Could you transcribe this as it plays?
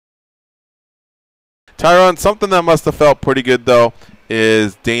Tyron, something that must have felt pretty good, though,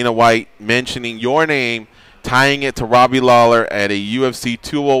 is Dana White mentioning your name, tying it to Robbie Lawler at a UFC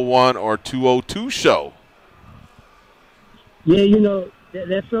 201 or 202 show. Yeah, you know,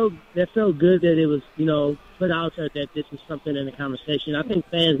 that felt good that it was, you know, put out there that this is something in the conversation. I think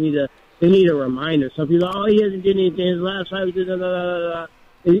fans need a reminder. Some people, oh, he hasn't did anything his last fight.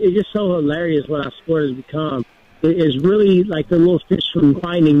 It's just so hilarious what our sport has become. It's really like the little fish from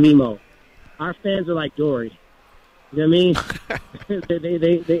Finding Nemo. Our fans are like Dory. You know what I mean?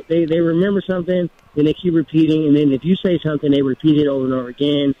 they remember something, and they keep repeating, and then if you say something, they repeat it over and over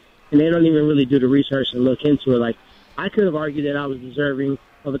again, and they don't even really do the research and look into it. Like, I could have argued that I was deserving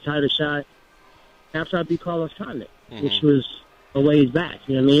of a title shot after I beat Carlos Condit, which was a ways back.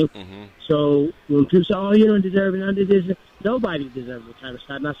 You know what I mean? Mm-hmm. So when people say, oh, you don't deserve it, under this, nobody deserves a title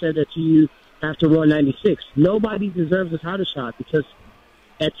shot. And I said that to you after 196. Nobody deserves a title shot because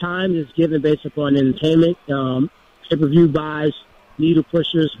at times it's given based upon entertainment, pay-per-view buys, needle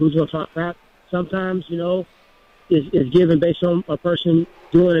pushers, who's going to talk crap. Sometimes, you know, is given based on a person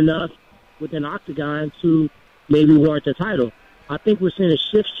doing enough within octagon to maybe warrant the title. I think we're seeing a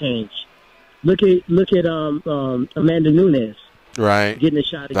shift change. Look at Amanda Nunes. Right. Getting a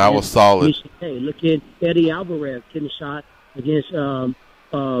shot against that was solid. Look at Eddie Alvarez getting a shot against my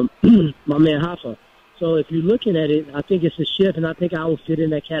man Hoffa. So if you're looking at it, I think it's a shift, and I think I will fit in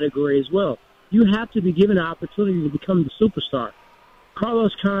that category as well. You have to be given the opportunity to become the superstar.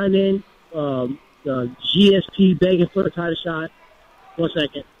 Carlos Condit, GSP begging for a title shot. 1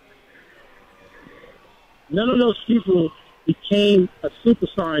 second. None of those people became a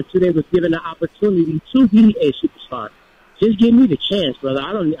superstar until they was given the opportunity to be a superstar. Just give me the chance, brother.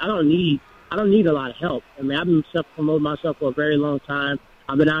 I don't need a lot of help. I mean, I've been self-promoting myself for a very long time.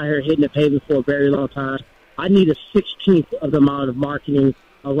 I've been out here hitting the pavement for a very long time. I need a 16th of the amount of marketing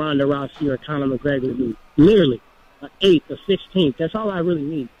a Ronda Rousey or Conor McGregor do. Literally, an 8th, a 16th. That's all I really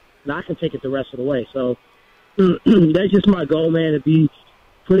need. And I can take it the rest of the way. So that's just my goal, man, to be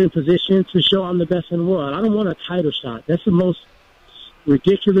put in position to show I'm the best in the world. I don't want a title shot. That's the most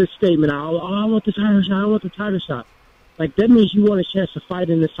ridiculous statement. I want the title shot. I want the title shot. Like, that means you want a chance to fight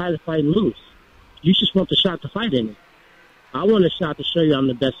in the title fight and lose. You just want the shot to fight in it. I want a shot to show you I'm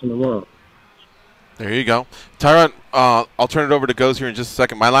the best in the world. There you go. Tyron, I'll turn it over to Goes here in just a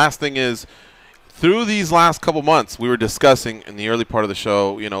second. My last thing is, through these last couple months, we were discussing in the early part of the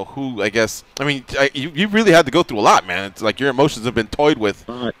show, you know, who, I guess, I mean, you really had to go through a lot, man. It's like your emotions have been toyed with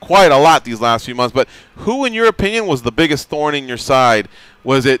quite a lot these last few months. But who, in your opinion, was the biggest thorn in your side?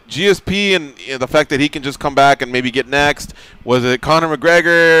 Was it GSP and the fact that he can just come back and maybe get next? Was it Conor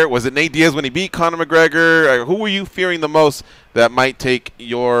McGregor? Was it Nate Diaz when he beat Conor McGregor? Who were you fearing the most that might take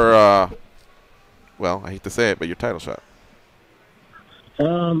your, well, I hate to say it, but your title shot?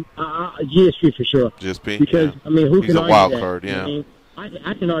 GSP for sure. GSP? Because, yeah. I mean, who He's can a argue wild that? card, yeah. I mean,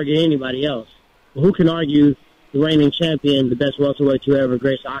 I can argue anybody else. But who can argue the reigning champion, the best welterweight to ever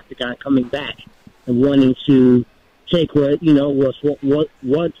grace the octagon, coming back and wanting to take what, you know, what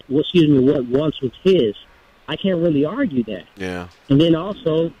once was his? I can't really argue that. Yeah. And then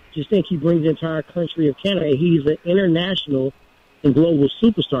also, just think he brings the entire country of Canada. He's an international and global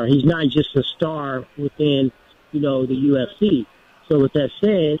superstar. He's not just a star within, you know, the UFC. So with that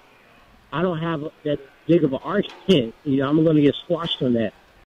said, I don't have that big of an argument. You know, I'm going to get squashed on that.